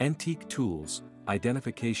Antique Tools,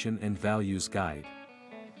 Identification and Values Guide.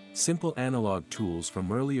 Simple analog tools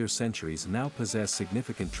from earlier centuries now possess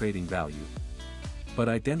significant trading value. But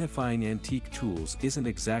identifying antique tools isn't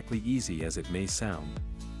exactly easy as it may sound.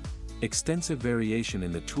 Extensive variation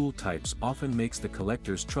in the tool types often makes the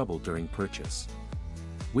collectors trouble during purchase.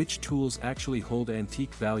 Which tools actually hold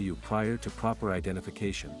antique value prior to proper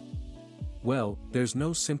identification? Well, there's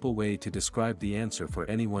no simple way to describe the answer for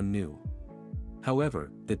anyone new.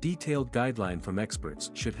 However, the detailed guideline from experts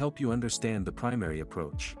should help you understand the primary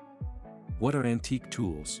approach. What are antique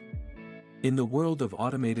tools? In the world of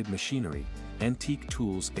automated machinery, antique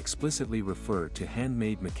tools explicitly refer to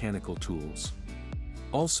handmade mechanical tools.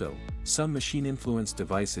 Also, some machine-influenced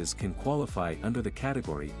devices can qualify under the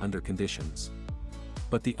category under conditions.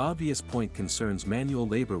 But the obvious point concerns manual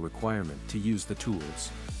labor requirement to use the tools.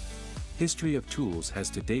 History of tools has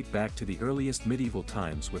to date back to the earliest medieval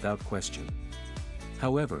times without question.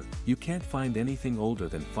 However, you can't find anything older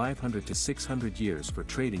than 500 to 600 years for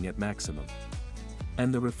trading at maximum.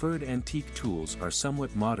 And the referred antique tools are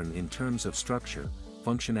somewhat modern in terms of structure,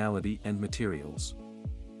 functionality and materials.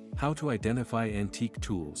 How to identify antique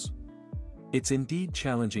tools? It's indeed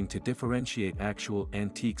challenging to differentiate actual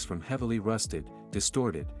antiques from heavily rusted,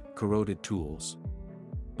 distorted, corroded tools.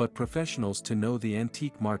 But professionals to know the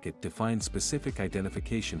antique market define specific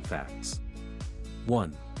identification facts.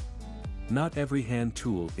 1. Not every hand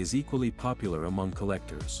tool is equally popular among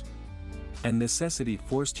collectors. And necessity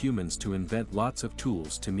forced humans to invent lots of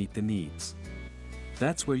tools to meet the needs.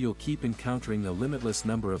 That's where you'll keep encountering a limitless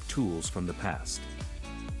number of tools from the past.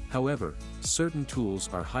 However, certain tools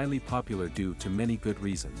are highly popular due to many good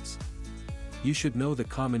reasons. You should know the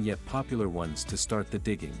common yet popular ones to start the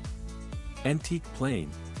digging. Antique plane,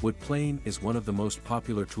 wood plane is one of the most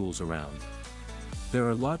popular tools around. There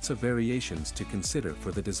are lots of variations to consider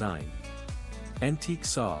for the design. Antique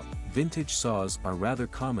saw, vintage saws are rather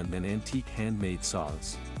common than antique handmade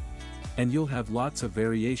saws. And you'll have lots of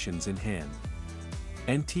variations in hand.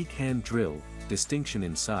 Antique hand drill, distinction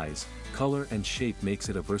in size, color and shape makes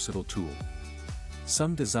it a versatile tool.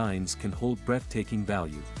 Some designs can hold breathtaking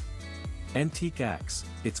value. Antique axe,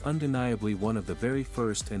 it's undeniably one of the very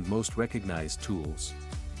first and most recognized tools.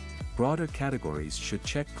 Broader categories should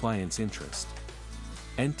check clients' interest.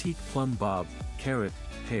 Antique plumb bob, carrot,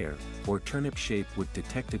 pear, or turnip shape wood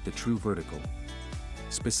detected the true vertical.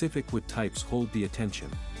 Specific wood types hold the attention.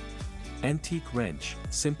 Antique wrench,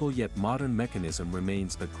 simple yet modern mechanism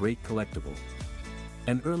remains a great collectible.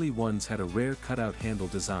 And early ones had a rare cutout handle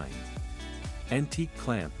design. Antique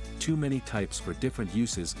clamp, too many types for different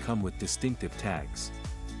uses come with distinctive tags.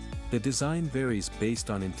 The design varies based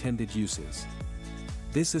on intended uses.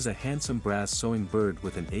 This is a handsome brass sewing bird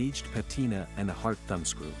with an aged patina and a heart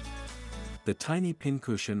thumbscrew. The tiny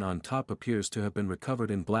pincushion on top appears to have been recovered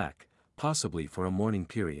in black, possibly for a mourning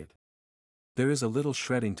period. There is a little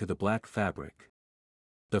shredding to the black fabric.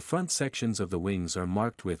 The front sections of the wings are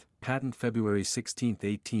marked with patent February 16,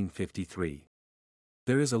 1853.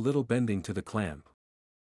 There is a little bending to the clamp.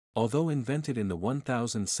 Although invented in the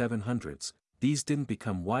 1700s, these didn't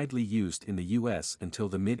become widely used in the US until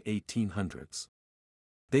the mid-1800s.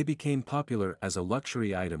 They became popular as a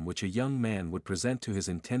luxury item which a young man would present to his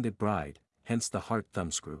intended bride, hence the heart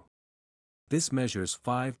thumbscrew. This measures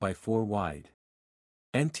 5 by 4 wide.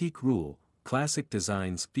 Antique rule, classic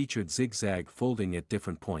designs featured zigzag folding at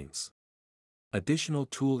different points. Additional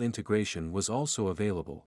tool integration was also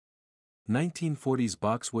available. 1940s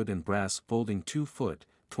boxwood and brass folding 2 foot,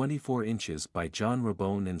 24 inches by John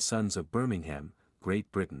Rabone and Sons of Birmingham, Great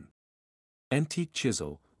Britain. Antique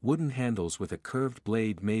chisel, wooden handles with a curved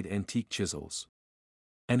blade made antique chisels.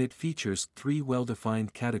 And it features 3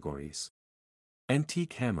 well-defined categories.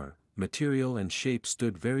 Antique hammer, material and shape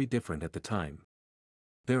stood very different at the time.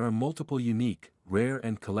 There are multiple unique, rare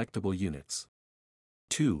and collectible units.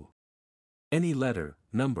 2. Any letter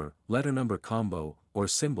number combo, or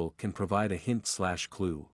symbol can provide a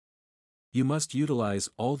hint/clue. You must utilize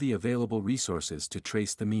all the available resources to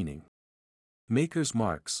trace the meaning. Maker's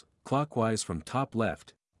marks, clockwise from top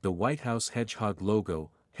left, the White House hedgehog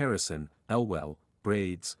logo, Harrison, Elwell,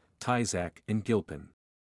 Braids, Tyzack and Gilpin.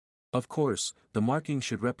 Of course, the marking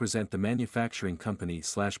should represent the manufacturing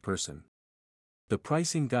company/person. The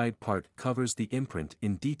pricing guide part covers the imprint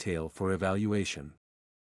in detail for evaluation.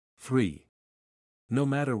 3. No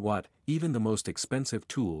matter what, even the most expensive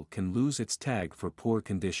tool can lose its tag for poor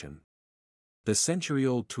condition. The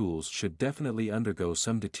century-old tools should definitely undergo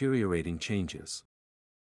some deteriorating changes.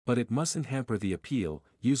 But it mustn't hamper the appeal,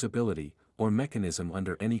 usability, or mechanism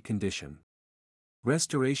under any condition.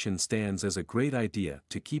 Restoration stands as a great idea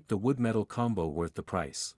to keep the wood-metal combo worth the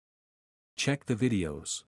price. Check the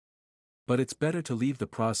videos. But it's better to leave the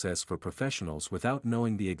process for professionals without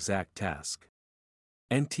knowing the exact task.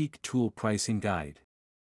 Antique Tool Pricing Guide.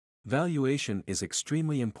 Valuation is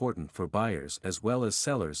extremely important for buyers as well as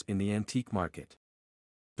sellers in the antique market.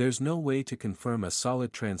 There's no way to confirm a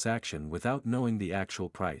solid transaction without knowing the actual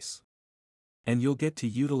price. And you'll get to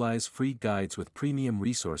utilize free guides with premium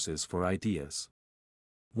resources for ideas.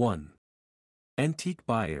 1. Antique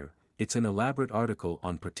Buyer. It's an elaborate article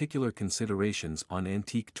on particular considerations on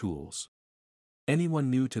antique tools. Anyone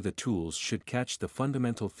new to the tools should catch the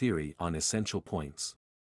fundamental theory on essential points.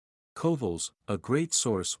 Covels, a great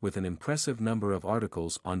source with an impressive number of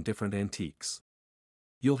articles on different antiques.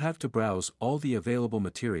 You'll have to browse all the available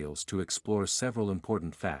materials to explore several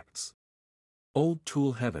important facts. Old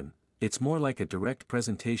Tool Heaven. It's more like a direct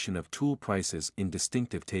presentation of tool prices in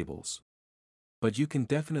distinctive tables. But you can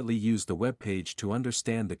definitely use the webpage to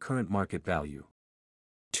understand the current market value.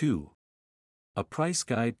 2. A Price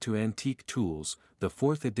Guide to Antique Tools, the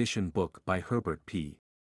 4th edition book by Herbert P.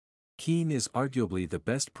 Keene is arguably the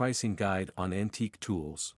best pricing guide on antique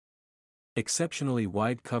tools. Exceptionally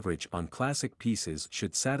wide coverage on classic pieces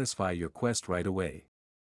should satisfy your quest right away.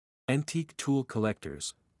 Antique Tool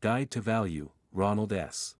Collectors, Guide to Value, Ronald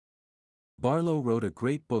S. Barlow wrote a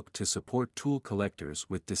great book to support tool collectors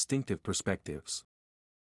with distinctive perspectives.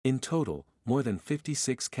 In total, more than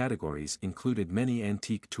 56 categories included many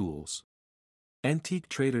antique tools. Antique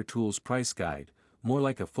Trader Tools Price Guide, more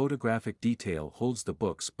like a photographic detail, holds the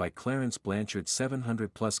books by Clarence Blanchard,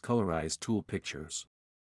 700-plus colorized tool pictures.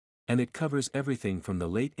 And it covers everything from the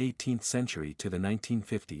late 18th century to the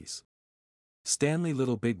 1950s. Stanley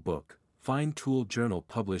Little Big Book, Fine Tool Journal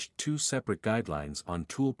published 2 separate guidelines on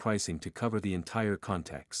tool pricing to cover the entire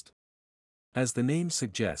context. As the name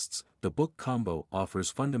suggests, the book combo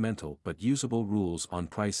offers fundamental but usable rules on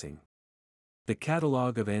pricing. The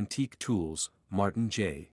Catalog of Antique Tools, Martin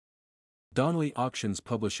J. Donnelly Auctions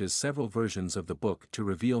publishes several versions of the book to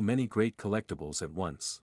reveal many great collectibles at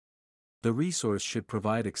once. The resource should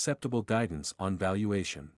provide acceptable guidance on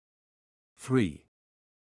valuation. 3.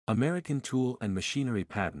 American Tool and Machinery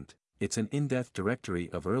Patent. It's an in-depth directory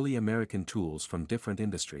of early American tools from different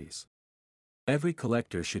industries. Every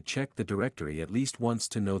collector should check the directory at least once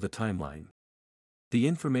to know the timeline. The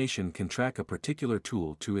information can track a particular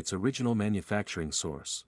tool to its original manufacturing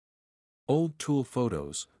source. Old tool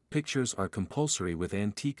photos. Pictures are compulsory with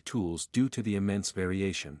antique tools due to the immense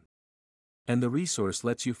variation. And the resource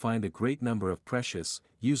lets you find a great number of precious,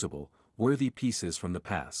 usable, worthy pieces from the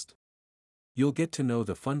past. You'll get to know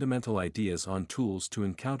the fundamental ideas on tools to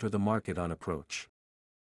encounter the market on approach.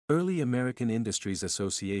 Early American Industries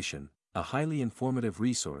Association, a highly informative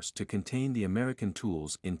resource to contain the American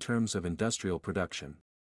tools in terms of industrial production.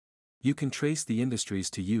 You can trace the industries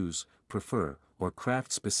to use, prefer, or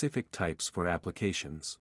craft specific types for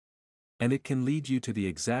applications. And it can lead you to the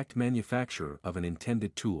exact manufacturer of an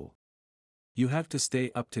intended tool. You have to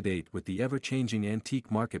stay up to date with the ever-changing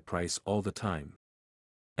antique market price all the time.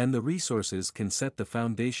 And the resources can set the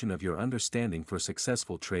foundation of your understanding for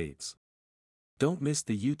successful trades. Don't miss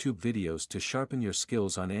the YouTube videos to sharpen your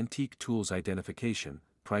skills on antique tools identification,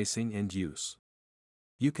 pricing and use.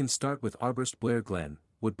 You can start with Arborst Blair Glenn,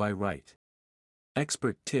 Wood by Wright.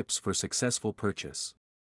 Expert tips for successful purchase.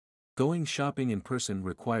 Going shopping in person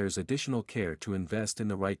requires additional care to invest in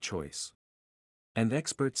the right choice. And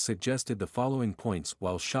experts suggested the following points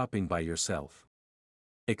while shopping by yourself.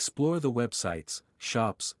 Explore the websites,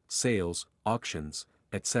 shops, sales, auctions,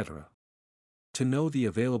 etc. To know the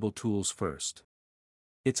available tools first.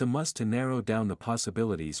 It's a must to narrow down the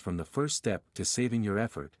possibilities from the first step to saving your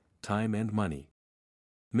effort, time and money.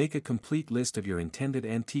 Make a complete list of your intended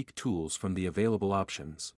antique tools from the available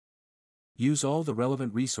options. Use all the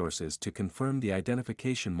relevant resources to confirm the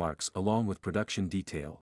identification marks along with production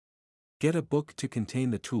detail. Get a book to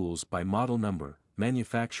contain the tools by model number,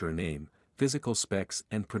 manufacturer name, physical specs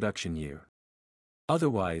and production year.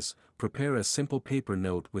 Otherwise, prepare a simple paper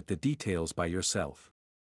note with the details by yourself.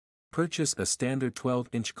 Purchase a standard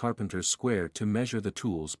 12-inch carpenter's square to measure the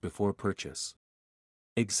tools before purchase.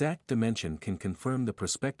 Exact dimension can confirm the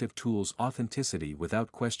prospective tool's authenticity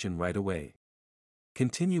without question right away.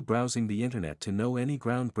 Continue browsing the internet to know any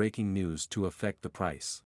groundbreaking news to affect the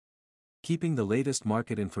price. Keeping the latest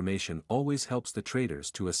market information always helps the traders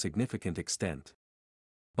to a significant extent.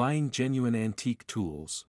 Buying genuine antique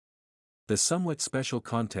tools. The somewhat special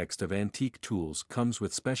context of antique tools comes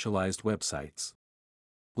with specialized websites.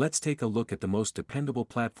 Let's take a look at the most dependable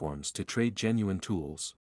platforms to trade genuine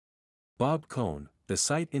tools. Bob Cohn, the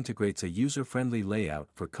site integrates a user-friendly layout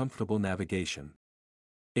for comfortable navigation.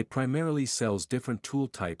 It primarily sells different tool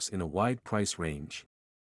types in a wide price range.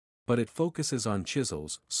 But it focuses on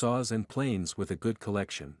chisels, saws and planes with a good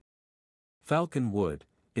collection. Falcon Wood,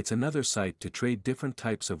 it's another site to trade different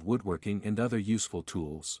types of woodworking and other useful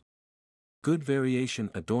tools. Good variation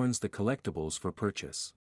adorns the collectibles for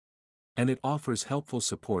purchase. And it offers helpful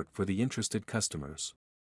support for the interested customers.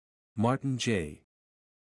 Martin J.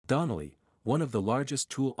 Donnelly, one of the largest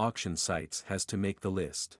tool auction sites, has to make the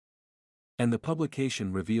list. And the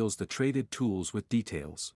publication reveals the traded tools with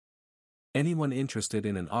details. Anyone interested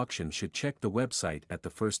in an auction should check the website at the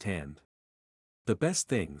first hand. The best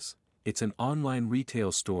things, it's an online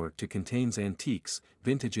retail store to contains antiques,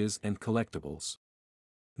 vintages and collectibles.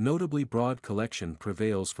 Notably broad collection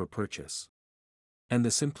prevails for purchase. And the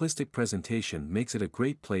simplistic presentation makes it a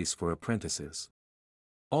great place for apprentices.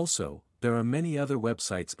 Also, there are many other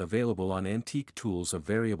websites available on antique tools of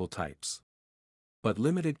variable types. But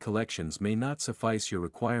limited collections may not suffice your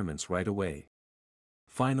requirements right away.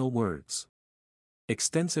 Final words.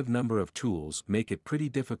 Extensive number of tools make it pretty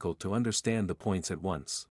difficult to understand the points at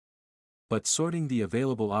once. But sorting the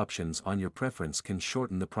available options on your preference can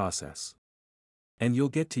shorten the process. And you'll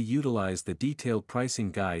get to utilize the detailed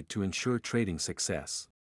pricing guide to ensure trading success.